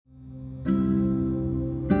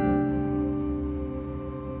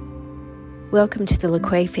Welcome to the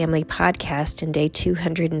LaQuay Family Podcast and day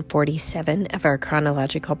 247 of our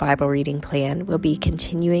chronological Bible reading plan. We'll be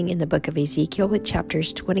continuing in the book of Ezekiel with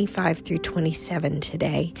chapters 25 through 27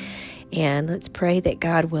 today. And let's pray that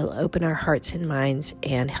God will open our hearts and minds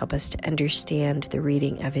and help us to understand the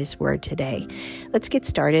reading of His Word today. Let's get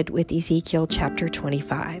started with Ezekiel chapter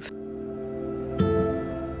 25.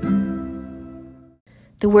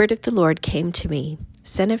 The word of the Lord came to me.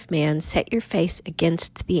 Son of man, set your face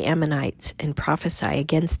against the Ammonites and prophesy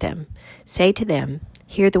against them. Say to them,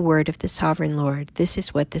 hear the word of the sovereign Lord. This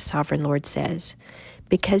is what the sovereign Lord says.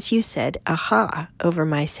 Because you said, Aha, over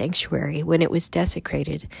my sanctuary when it was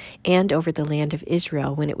desecrated, and over the land of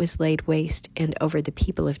Israel when it was laid waste, and over the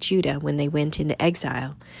people of Judah when they went into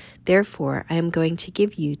exile. Therefore I am going to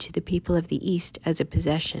give you to the people of the east as a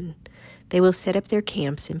possession. They will set up their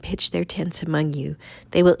camps and pitch their tents among you.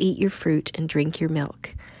 They will eat your fruit and drink your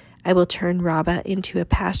milk. I will turn Rabbah into a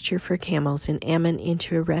pasture for camels and Ammon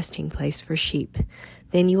into a resting place for sheep.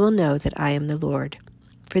 Then you will know that I am the Lord.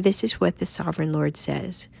 For this is what the sovereign Lord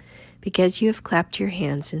says. Because you have clapped your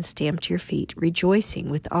hands and stamped your feet, rejoicing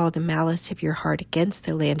with all the malice of your heart against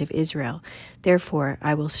the land of Israel, therefore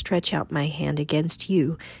I will stretch out my hand against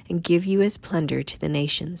you and give you as plunder to the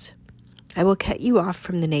nations. I will cut you off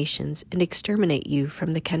from the nations and exterminate you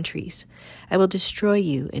from the countries. I will destroy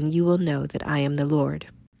you, and you will know that I am the Lord.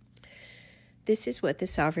 This is what the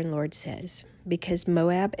sovereign Lord says. Because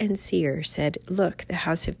Moab and Seir said, Look, the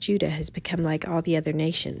house of Judah has become like all the other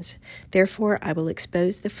nations. Therefore I will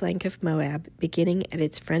expose the flank of Moab, beginning at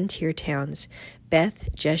its frontier towns,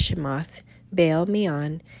 Beth Jeshimoth, Baal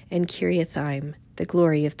Meon, and Kiriathaim, the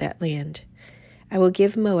glory of that land. I will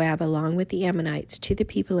give Moab along with the Ammonites to the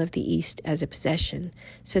people of the east as a possession,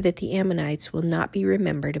 so that the Ammonites will not be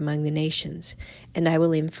remembered among the nations, and I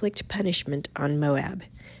will inflict punishment on Moab.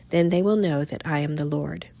 Then they will know that I am the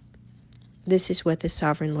Lord. This is what the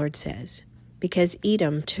sovereign Lord says. Because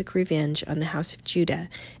Edom took revenge on the house of Judah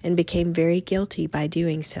and became very guilty by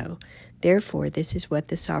doing so, therefore this is what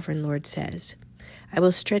the sovereign Lord says. I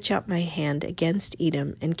will stretch out my hand against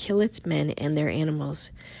Edom and kill its men and their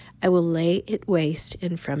animals. I will lay it waste,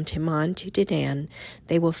 and from Teman to Dedan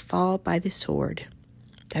they will fall by the sword.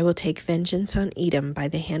 I will take vengeance on Edom by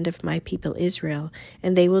the hand of my people Israel,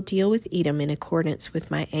 and they will deal with Edom in accordance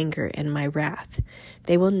with my anger and my wrath.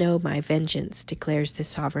 They will know my vengeance, declares the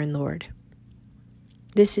sovereign Lord.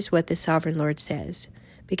 This is what the sovereign Lord says.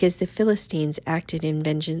 Because the Philistines acted in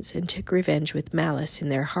vengeance and took revenge with malice in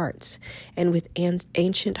their hearts, and with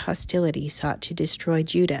ancient hostility sought to destroy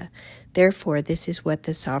Judah. Therefore this is what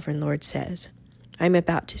the sovereign Lord says. I am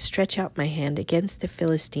about to stretch out my hand against the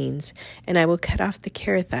Philistines, and I will cut off the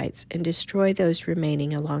Kerethites and destroy those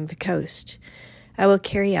remaining along the coast. I will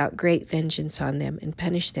carry out great vengeance on them and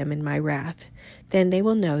punish them in my wrath. Then they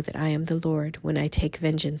will know that I am the Lord when I take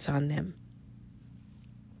vengeance on them.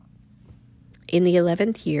 In the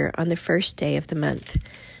 11th year, on the first day of the month,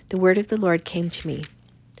 the word of the Lord came to me.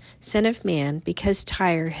 Son of man, because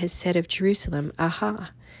Tyre has said of Jerusalem,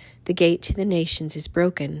 Aha! The gate to the nations is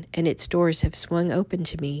broken, and its doors have swung open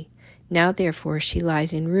to me. Now therefore she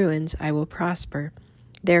lies in ruins, I will prosper.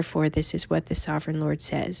 Therefore this is what the sovereign Lord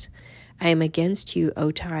says. I am against you,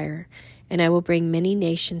 O Tyre, and I will bring many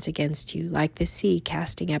nations against you, like the sea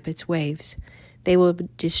casting up its waves. They will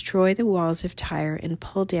destroy the walls of Tyre and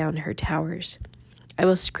pull down her towers. I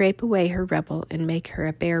will scrape away her rubble and make her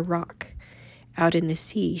a bare rock. Out in the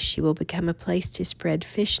sea she will become a place to spread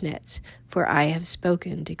fish nets, for I have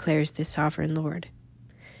spoken, declares the sovereign Lord.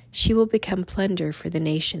 She will become plunder for the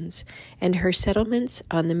nations, and her settlements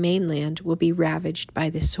on the mainland will be ravaged by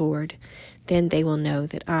the sword. Then they will know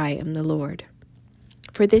that I am the Lord.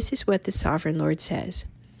 For this is what the sovereign Lord says.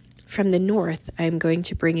 From the north I am going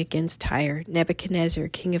to bring against Tyre Nebuchadnezzar,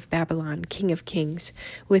 king of Babylon, king of kings,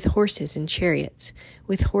 with horses and chariots,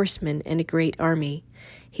 with horsemen and a great army.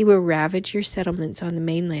 He will ravage your settlements on the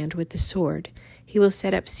mainland with the sword. He will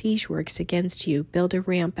set up siege works against you, build a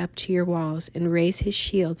ramp up to your walls, and raise his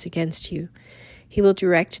shields against you. He will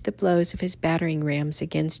direct the blows of his battering rams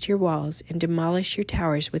against your walls and demolish your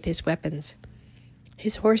towers with his weapons.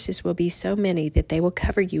 His horses will be so many that they will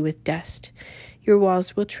cover you with dust. Your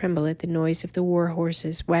walls will tremble at the noise of the war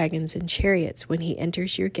horses, wagons, and chariots when he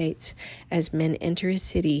enters your gates, as men enter a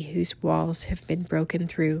city whose walls have been broken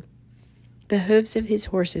through. The hooves of his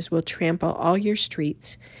horses will trample all your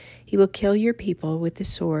streets. He will kill your people with the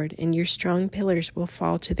sword, and your strong pillars will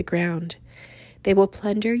fall to the ground. They will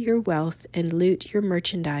plunder your wealth and loot your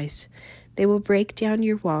merchandise. They will break down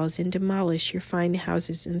your walls and demolish your fine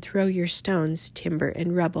houses and throw your stones, timber,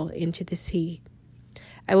 and rubble into the sea.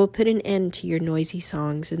 I will put an end to your noisy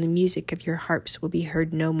songs, and the music of your harps will be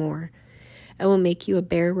heard no more. I will make you a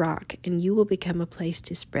bare rock, and you will become a place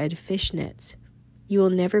to spread fish nets. You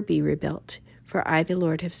will never be rebuilt, for I, the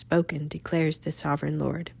Lord, have spoken, declares the sovereign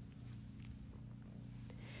Lord.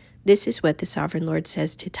 This is what the sovereign Lord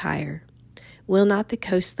says to Tyre. Will not the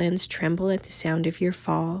coastlands tremble at the sound of your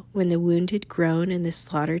fall, when the wounded groan and the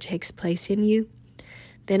slaughter takes place in you?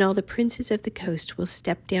 Then all the princes of the coast will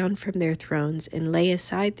step down from their thrones and lay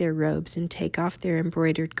aside their robes and take off their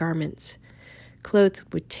embroidered garments. Clothed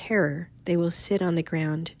with terror, they will sit on the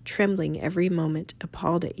ground, trembling every moment,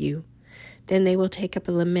 appalled at you. Then they will take up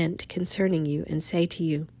a lament concerning you and say to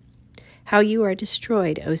you, How you are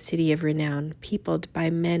destroyed, O city of renown, peopled by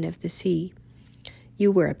men of the sea.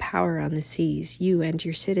 You were a power on the seas, you and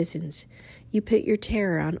your citizens. You put your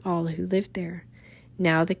terror on all who lived there.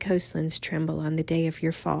 Now the coastlands tremble on the day of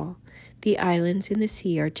your fall. The islands in the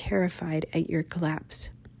sea are terrified at your collapse.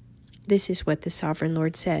 This is what the sovereign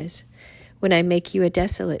Lord says. When I make you a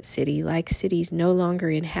desolate city, like cities no longer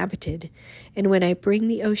inhabited, and when I bring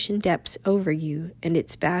the ocean depths over you, and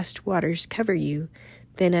its vast waters cover you,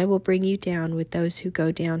 then I will bring you down with those who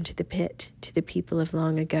go down to the pit, to the people of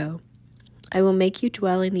long ago. I will make you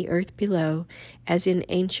dwell in the earth below, as in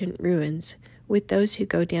ancient ruins, with those who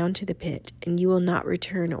go down to the pit, and you will not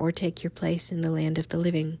return or take your place in the land of the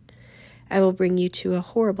living. I will bring you to a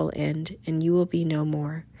horrible end, and you will be no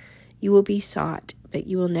more. You will be sought, but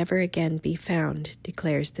you will never again be found,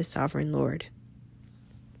 declares the sovereign Lord.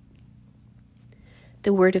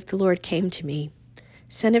 The word of the Lord came to me.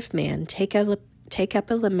 Son of man, take up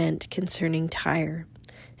a lament concerning Tyre.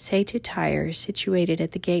 Say to Tyre, situated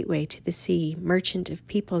at the gateway to the sea, merchant of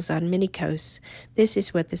peoples on many coasts, this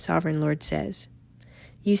is what the sovereign Lord says.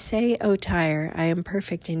 You say, O Tyre, I am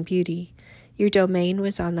perfect in beauty. Your domain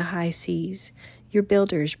was on the high seas. Your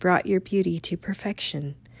builders brought your beauty to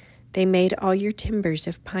perfection. They made all your timbers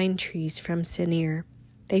of pine trees from Senir.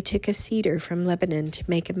 They took a cedar from Lebanon to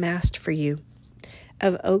make a mast for you.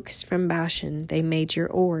 Of oaks from Bashan they made your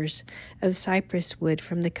oars. Of cypress wood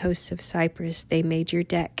from the coasts of Cyprus they made your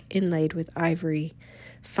deck inlaid with ivory.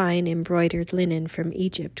 Fine embroidered linen from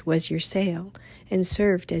Egypt was your sail, and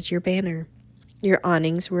served as your banner. Your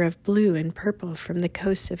awnings were of blue and purple from the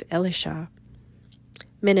coasts of Elisha.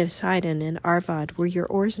 Men of Sidon and Arvad were your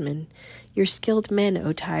oarsmen. Your skilled men,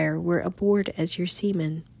 O Tyre, were aboard as your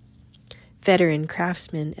seamen. Veteran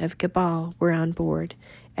craftsmen of Gebal were on board,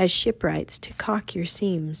 as shipwrights to caulk your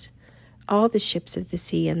seams. All the ships of the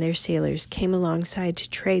sea and their sailors came alongside to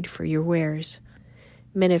trade for your wares.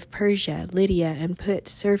 Men of Persia, Lydia, and Put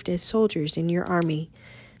served as soldiers in your army.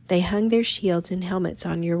 They hung their shields and helmets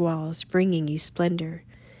on your walls, bringing you splendor.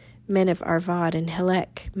 Men of Arvad and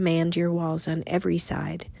Helek manned your walls on every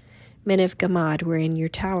side. Men of Gamad were in your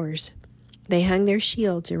towers. They hung their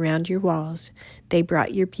shields around your walls. They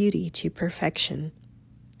brought your beauty to perfection.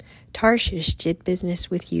 Tarshish did business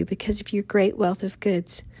with you because of your great wealth of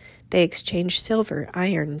goods. They exchanged silver,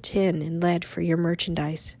 iron, tin, and lead for your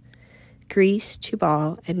merchandise. Greece,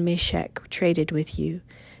 Tubal, and Meshech traded with you.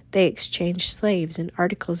 They exchanged slaves and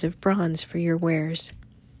articles of bronze for your wares.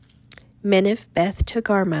 Men of Beth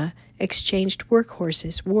Togarmah exchanged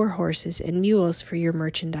workhorses, war horses, and mules for your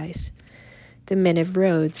merchandise. The men of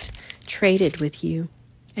Rhodes traded with you,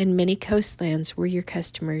 and many coastlands were your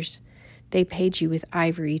customers. They paid you with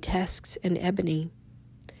ivory, tusks, and ebony.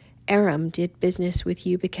 Aram did business with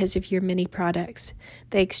you because of your many products.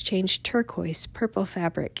 They exchanged turquoise, purple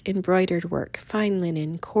fabric, embroidered work, fine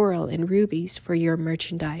linen, coral, and rubies for your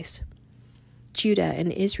merchandise. Judah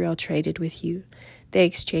and Israel traded with you. They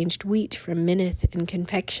exchanged wheat from Minnith and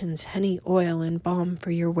confections, honey, oil, and balm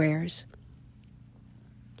for your wares.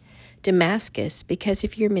 Damascus, because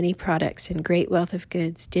of your many products and great wealth of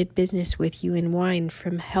goods, did business with you in wine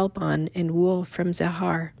from Helbon and wool from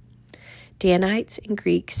Zahar. Danites and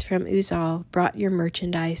Greeks from Uzal bought your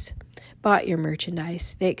merchandise.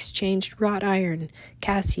 They exchanged wrought iron,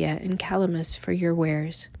 cassia, and calamus for your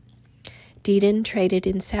wares. Dedan traded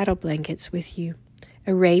in saddle blankets with you.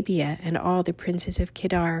 Arabia and all the princes of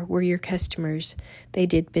Kedar were your customers. They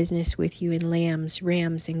did business with you in lambs,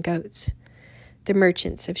 rams, and goats. The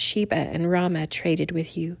merchants of Sheba and Ramah traded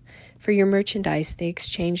with you. For your merchandise they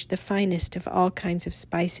exchanged the finest of all kinds of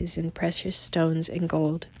spices and precious stones and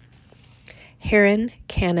gold. Haran,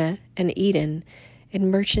 Cana, and Eden, and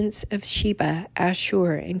merchants of Sheba,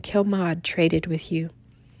 Ashur, and Kilmad traded with you.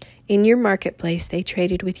 In your marketplace they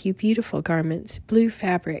traded with you beautiful garments, blue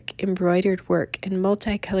fabric, embroidered work, and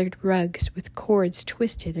multicolored rugs with cords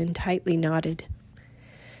twisted and tightly knotted.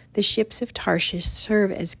 The ships of Tarshish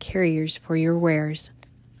serve as carriers for your wares.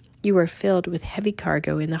 You are filled with heavy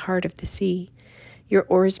cargo in the heart of the sea. Your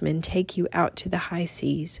oarsmen take you out to the high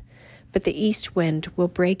seas. But the east wind will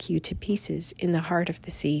break you to pieces in the heart of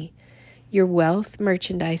the sea. Your wealth,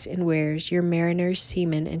 merchandise, and wares, your mariners,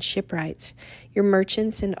 seamen, and shipwrights, your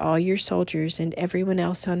merchants and all your soldiers and everyone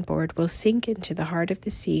else on board will sink into the heart of the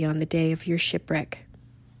sea on the day of your shipwreck.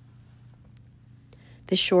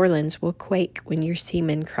 The shorelands will quake when your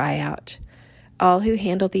seamen cry out. All who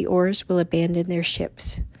handle the oars will abandon their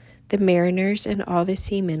ships. The mariners and all the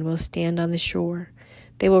seamen will stand on the shore.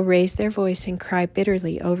 They will raise their voice and cry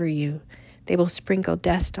bitterly over you. They will sprinkle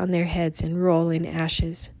dust on their heads and roll in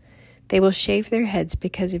ashes. They will shave their heads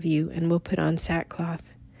because of you and will put on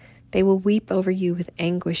sackcloth. They will weep over you with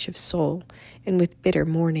anguish of soul and with bitter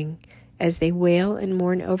mourning. As they wail and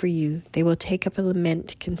mourn over you, they will take up a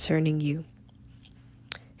lament concerning you.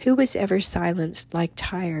 Who was ever silenced like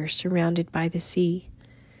Tyre, surrounded by the sea?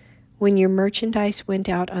 When your merchandise went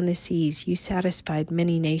out on the seas, you satisfied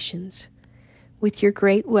many nations. With your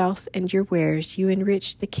great wealth and your wares, you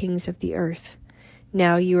enriched the kings of the earth.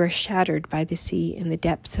 Now you are shattered by the sea in the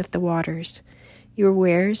depths of the waters. Your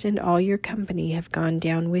wares and all your company have gone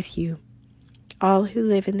down with you. All who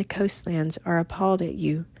live in the coastlands are appalled at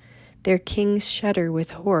you. Their kings shudder with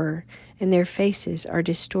horror, and their faces are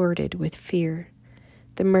distorted with fear.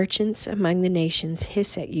 The merchants among the nations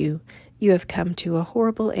hiss at you. You have come to a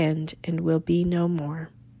horrible end and will be no more.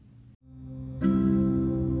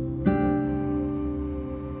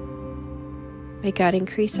 May God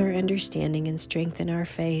increase our understanding and strengthen our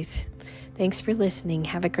faith. Thanks for listening.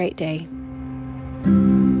 Have a great day.